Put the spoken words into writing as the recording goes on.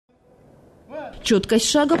Четкость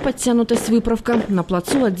шага, подтянутость, выправка. На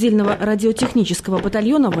плацу отдельного радиотехнического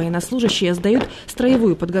батальона военнослужащие сдают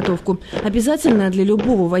строевую подготовку. Обязательная для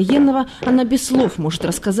любого военного, она без слов может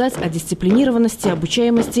рассказать о дисциплинированности,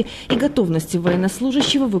 обучаемости и готовности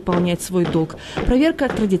военнослужащего выполнять свой долг. Проверка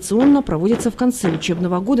традиционно проводится в конце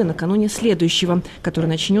учебного года накануне следующего, который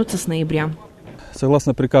начнется с ноября.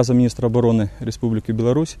 Согласно приказу министра обороны Республики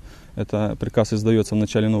Беларусь, это приказ издается в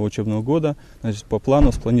начале нового учебного года. Значит, по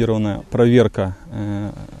плану спланирована проверка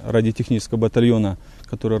радиотехнического батальона,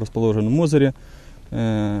 который расположен в Мозыре,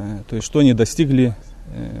 то есть что они достигли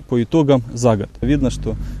по итогам за год. Видно,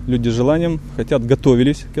 что люди с желанием хотят,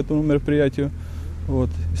 готовились к этому мероприятию. Вот.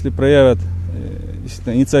 Если проявят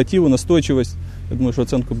инициативу, настойчивость, я думаю, что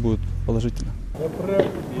оценка будет положительная.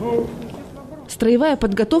 Строевая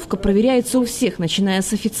подготовка проверяется у всех, начиная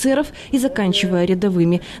с офицеров и заканчивая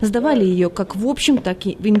рядовыми. Сдавали ее как в общем, так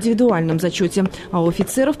и в индивидуальном зачете. А у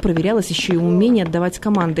офицеров проверялось еще и умение отдавать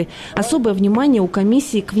команды. Особое внимание у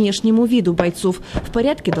комиссии к внешнему виду бойцов. В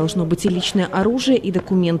порядке должно быть и личное оружие, и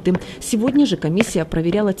документы. Сегодня же комиссия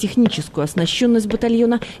проверяла техническую оснащенность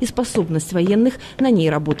батальона и способность военных на ней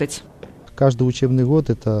работать. Каждый учебный год –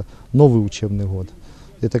 это новый учебный год.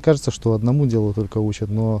 Это кажется, что одному делу только учат,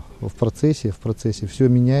 но в процессе все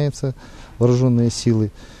меняется, вооруженные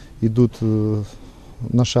силы идут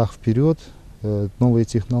на шаг вперед, новые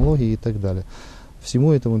технологии и так далее.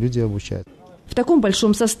 Всему этому люди обучают. В таком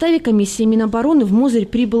большом составе комиссия Минобороны в Мозырь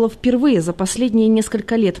прибыла впервые за последние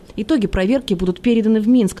несколько лет. Итоги проверки будут переданы в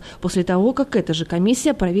Минск после того, как эта же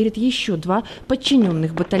комиссия проверит еще 2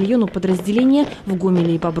 подчиненных батальону подразделения в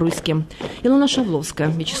Гомеле и Бобруйске. Илона Шавловская,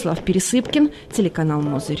 Вячеслав Пересыпкин, телеканал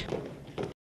Мозырь.